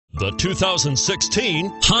The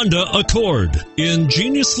 2016 Honda Accord.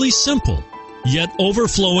 Ingeniously simple, yet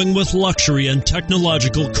overflowing with luxury and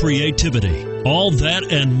technological creativity. All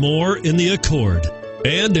that and more in the Accord.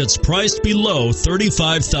 And it's priced below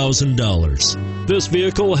 $35,000. This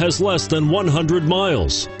vehicle has less than 100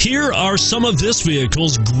 miles. Here are some of this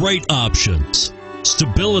vehicle's great options: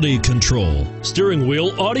 stability control, steering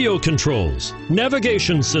wheel audio controls,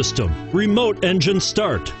 navigation system, remote engine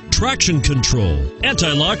start, traction control,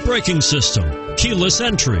 anti-lock braking system, keyless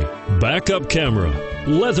entry, backup camera,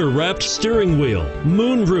 leather-wrapped steering wheel,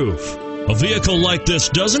 moonroof. A vehicle like this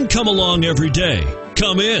doesn't come along every day.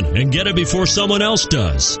 Come in and get it before someone else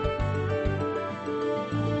does.